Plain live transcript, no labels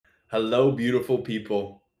Hello, beautiful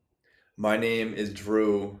people. My name is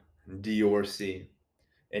Drew Diorsi,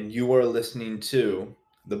 and you are listening to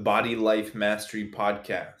the Body Life Mastery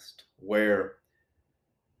Podcast, where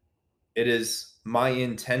it is my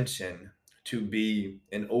intention to be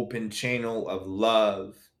an open channel of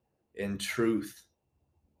love and truth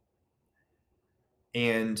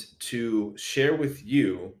and to share with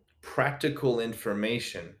you practical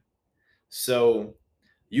information so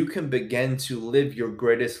you can begin to live your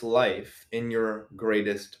greatest life in your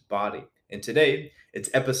greatest body. And today, it's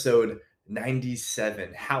episode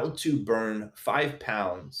 97, How to Burn 5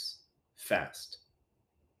 Pounds Fast.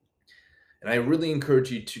 And I really encourage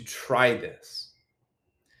you to try this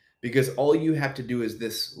because all you have to do is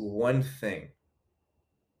this one thing.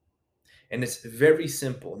 And it's very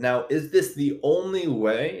simple. Now, is this the only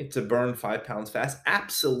way to burn 5 pounds fast?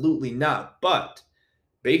 Absolutely not. But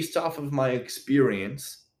based off of my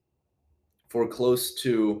experience for close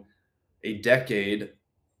to a decade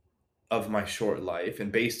of my short life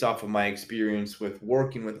and based off of my experience with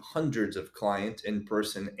working with hundreds of clients in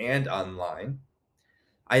person and online,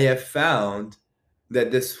 I have found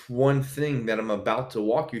that this one thing that I'm about to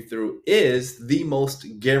walk you through is the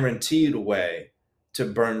most guaranteed way to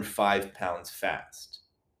burn 5 pounds fast.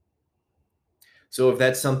 So if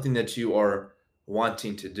that's something that you are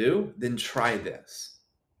wanting to do, then try this.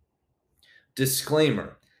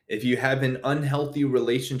 Disclaimer: if you have an unhealthy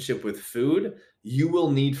relationship with food, you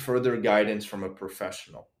will need further guidance from a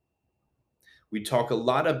professional. We talk a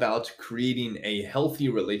lot about creating a healthy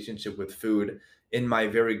relationship with food in my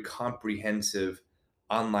very comprehensive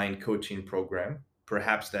online coaching program.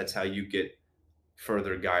 Perhaps that's how you get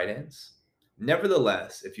further guidance.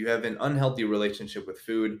 Nevertheless, if you have an unhealthy relationship with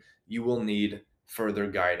food, you will need further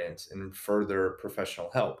guidance and further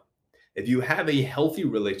professional help. If you have a healthy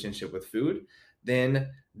relationship with food, then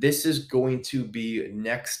this is going to be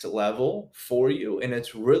next level for you. And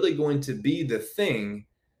it's really going to be the thing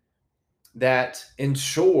that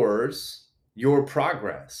ensures your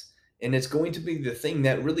progress. And it's going to be the thing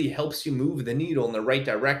that really helps you move the needle in the right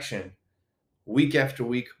direction week after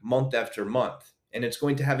week, month after month. And it's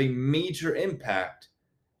going to have a major impact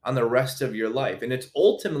on the rest of your life. And it's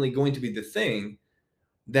ultimately going to be the thing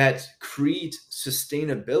that creates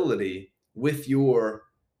sustainability with your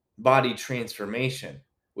body transformation,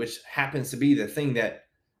 which happens to be the thing that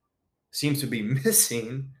seems to be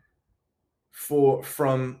missing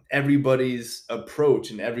from everybody's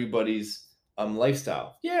approach and everybody's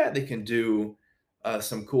lifestyle. Yeah, they can do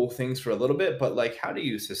some cool things for a little bit, but like, how do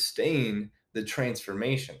you sustain the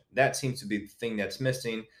transformation? That seems to be the thing that's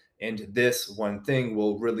missing, and this one thing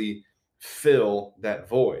will really fill that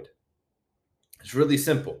void. It's really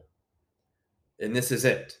simple, and this is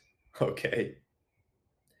it. Okay,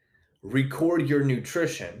 record your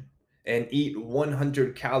nutrition and eat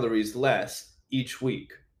 100 calories less each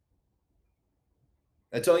week.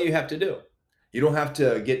 That's all you have to do. You don't have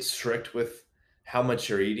to get strict with how much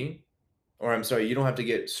you're eating, or I'm sorry, you don't have to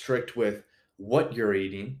get strict with what you're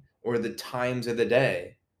eating or the times of the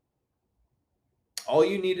day. All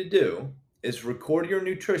you need to do is record your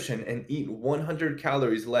nutrition and eat 100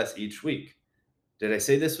 calories less each week. Did I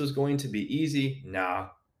say this was going to be easy? Nah.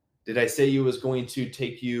 Did I say it was going to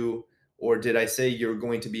take you, or did I say you're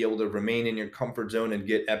going to be able to remain in your comfort zone and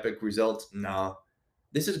get epic results? Nah.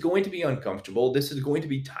 This is going to be uncomfortable. This is going to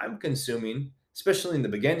be time consuming, especially in the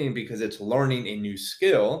beginning, because it's learning a new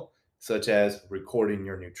skill, such as recording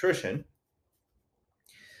your nutrition.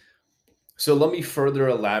 So let me further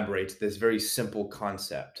elaborate this very simple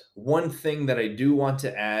concept. One thing that I do want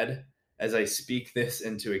to add as I speak this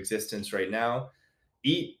into existence right now: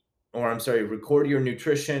 eat, or I'm sorry, record your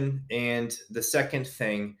nutrition. And the second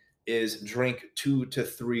thing is drink 2 to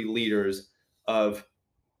 3 liters of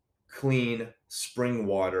clean spring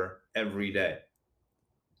water every day,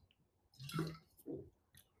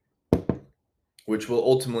 which will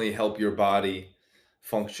ultimately help your body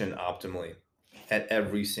function optimally at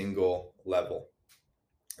every single level,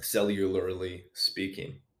 cellularly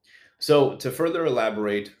speaking. So, to further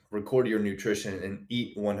elaborate, record your nutrition and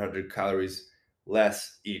eat 100 calories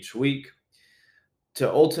less each week.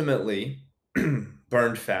 To ultimately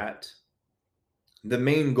burn fat, the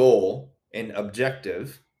main goal and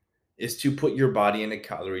objective is to put your body in a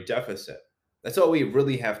calorie deficit. That's all we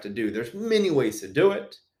really have to do. There's many ways to do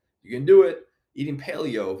it. You can do it eating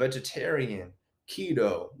paleo, vegetarian,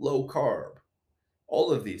 keto, low carb,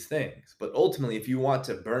 all of these things. But ultimately, if you want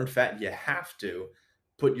to burn fat, you have to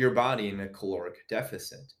put your body in a caloric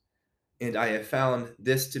deficit. And I have found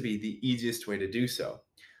this to be the easiest way to do so.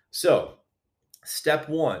 So, step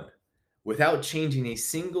one: without changing a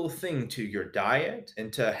single thing to your diet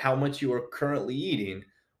and to how much you are currently eating,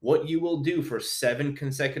 what you will do for 7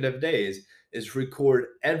 consecutive days is record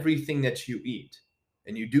everything that you eat.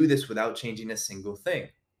 And you do this without changing a single thing,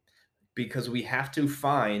 because we have to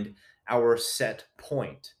find our set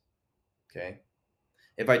point. Okay.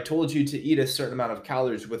 If I told you to eat a certain amount of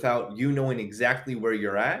calories without you knowing exactly where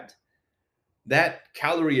you're at, that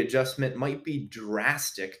calorie adjustment might be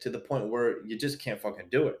drastic to the point where you just can't fucking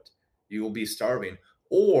do it. You will be starving.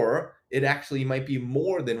 Or it actually might be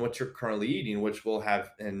more than what you're currently eating, which will have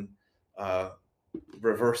an uh,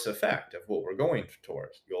 reverse effect of what we're going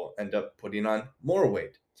towards. You'll end up putting on more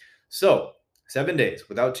weight. So, 7 days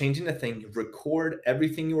without changing a thing, record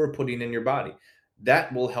everything you are putting in your body.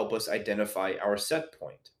 That will help us identify our set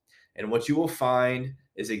point. And what you will find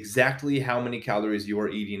is exactly how many calories you are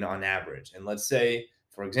eating on average. And let's say,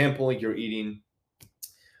 for example, you're eating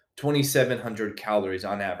 2,700 calories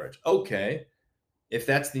on average. Okay, if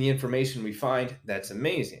that's the information we find, that's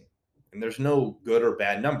amazing. And there's no good or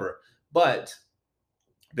bad number. But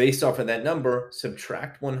based off of that number,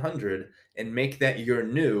 subtract 100 and make that your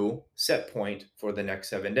new set point for the next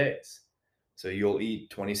 7 days. So you'll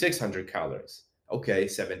eat 2,600 calories. Okay,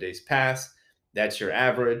 7 days pass. That's your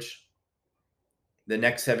average. The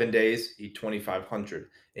next 7 days, eat 2,500.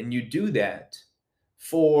 And you do that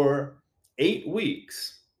for 8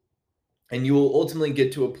 weeks. And you will ultimately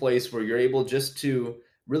get to a place where you're able just to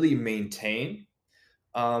really maintain.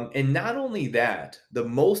 And not only that, the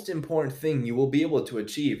most important thing you will be able to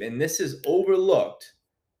achieve, and this is overlooked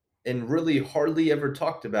and really hardly ever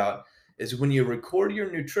talked about, is when you record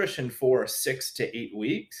your nutrition for 6 to 8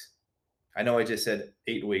 weeks. I know I just said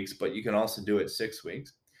 8 weeks, but you can also do it 6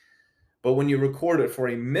 weeks. But when you record it for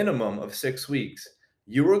a minimum of 6 weeks,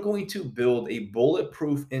 you are going to build a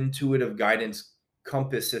bulletproof intuitive guidance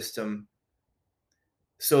compass system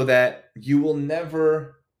so that you will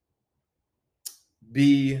never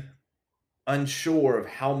be unsure of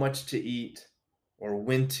how much to eat or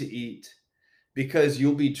when to eat, because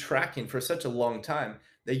you'll be tracking for such a long time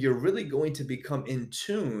that you're really going to become in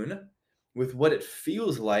tune with what it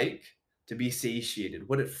feels like to be satiated,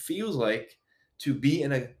 what it feels like to be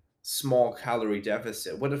in a small calorie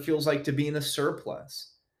deficit, what it feels like to be in a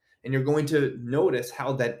surplus. And you're going to notice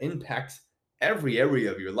how that impacts every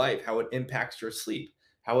area of your life, how it impacts your sleep,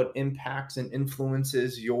 how it impacts and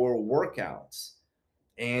influences your workouts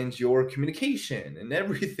and your communication and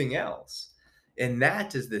everything else. And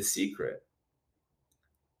that is the secret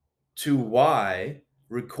to why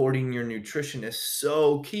recording your nutrition is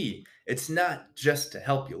so key. It's not just to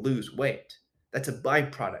help you lose weight, that's a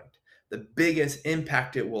byproduct. The biggest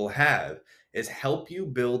impact it will have is help you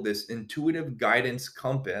build this intuitive guidance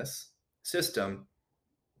compass system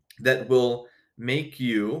that will make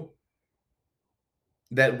you,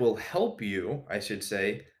 that will help you, I should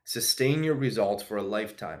say, sustain your results for a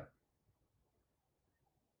lifetime.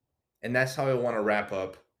 And that's how I want to wrap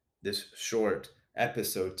up this short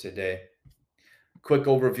episode today. Quick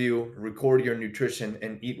overview: record your nutrition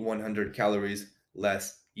and eat 100 calories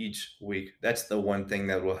less each week. That's the one thing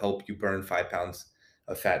that will help you burn 5 pounds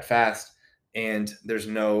of fat fast. And there's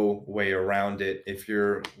no way around it. If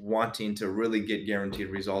you're wanting to really get guaranteed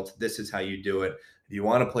results, this is how you do it. If you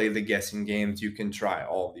want to play the guessing games, you can try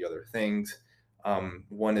all the other things.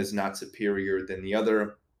 One is not superior than the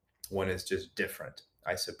other, one is just different,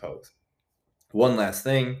 I suppose. One last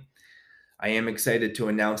thing, I am excited to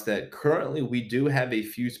announce that currently we do have a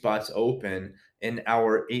few spots open in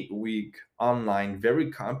our 8 week online, very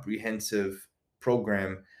comprehensive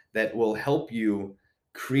program that will help you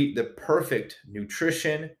create the perfect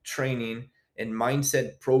nutrition, training, and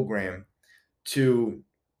mindset program to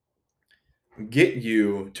get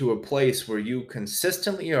you to a place where you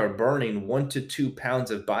consistently are burning 1 to 2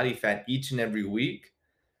 pounds of body fat each and every week.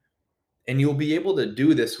 And you'll be able to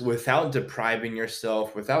do this without depriving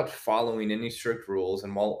yourself, without following any strict rules,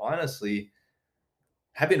 and while honestly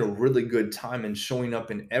having a really good time and showing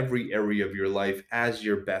up in every area of your life as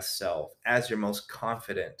your best self, as your most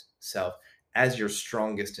confident self, as your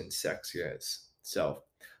strongest and sexiest self.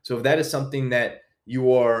 So if that is something that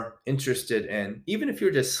you are interested in, even if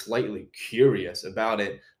you're just slightly curious about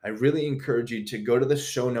it, I really encourage you to go to the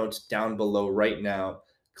show notes down below right now,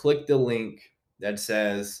 click the link that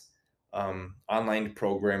says online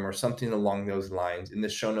program or something along those lines in the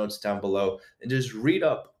show notes down below, and just read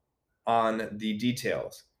up on the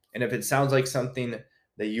details. And if it sounds like something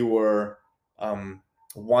that you were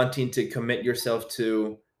wanting to commit yourself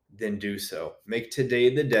to, then do so. Make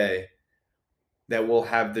today the day that will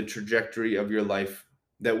have the trajectory of your life,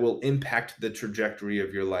 that will impact the trajectory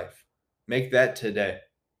of your life. Make that today.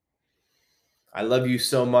 I love you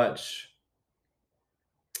so much.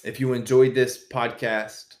 If you enjoyed this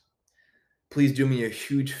podcast, please do me a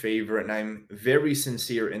huge favor, and I'm very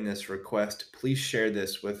sincere in this request. Please share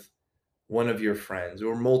this with one of your friends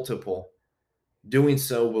or multiple. Doing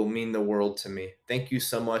so will mean the world to me. Thank you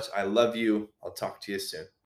so much. I love you. I'll talk to you soon.